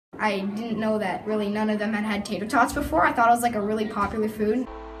I didn't know that really none of them had tater tots before. I thought it was like a really popular food.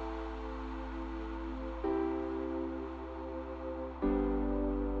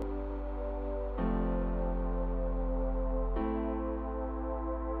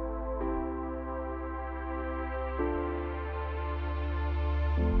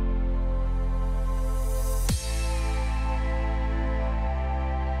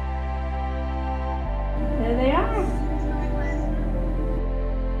 There they are.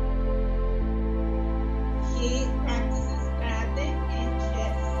 He practices karate and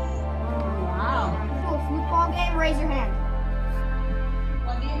chess. Oh, wow. To a football game, raise your hand.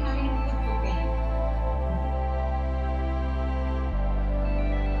 What do you have in football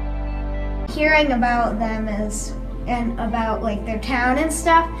game? Hearing about them and about like their town and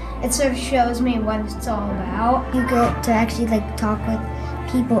stuff, it sort of shows me what it's all about. You get to actually like talk with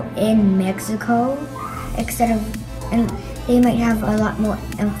people in Mexico and they might have a lot more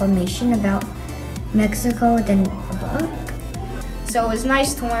information about Mexico than a book. So it was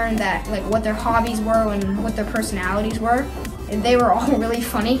nice to learn that like what their hobbies were and what their personalities were. And they were all really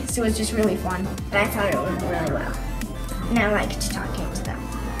funny, so it was just really fun. And I thought it went really well. And I liked talking to them.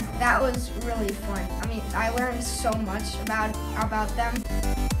 That was really fun. I mean, I learned so much about them.